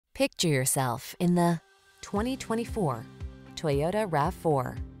Picture yourself in the 2024 Toyota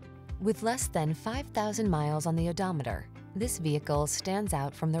RAV4. With less than 5,000 miles on the odometer, this vehicle stands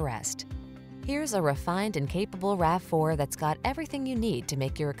out from the rest. Here's a refined and capable RAV4 that's got everything you need to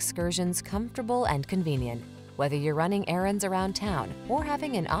make your excursions comfortable and convenient. Whether you're running errands around town or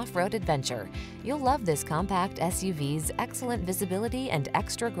having an off-road adventure, you'll love this compact SUV's excellent visibility and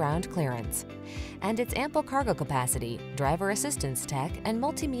extra ground clearance. And its ample cargo capacity, driver assistance tech, and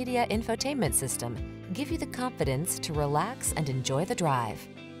multimedia infotainment system give you the confidence to relax and enjoy the drive.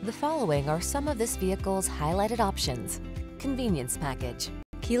 The following are some of this vehicle's highlighted options: convenience package,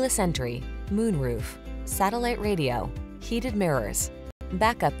 keyless entry, moonroof, satellite radio, heated mirrors,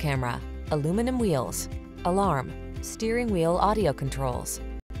 backup camera, aluminum wheels, alarm, steering wheel audio controls,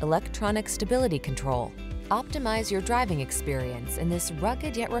 electronic stability control. Optimize your driving experience in this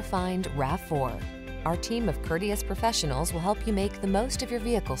rugged yet refined RAV4. Our team of courteous professionals will help you make the most of your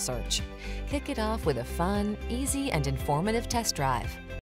vehicle search. Kick it off with a fun, easy, and informative test drive.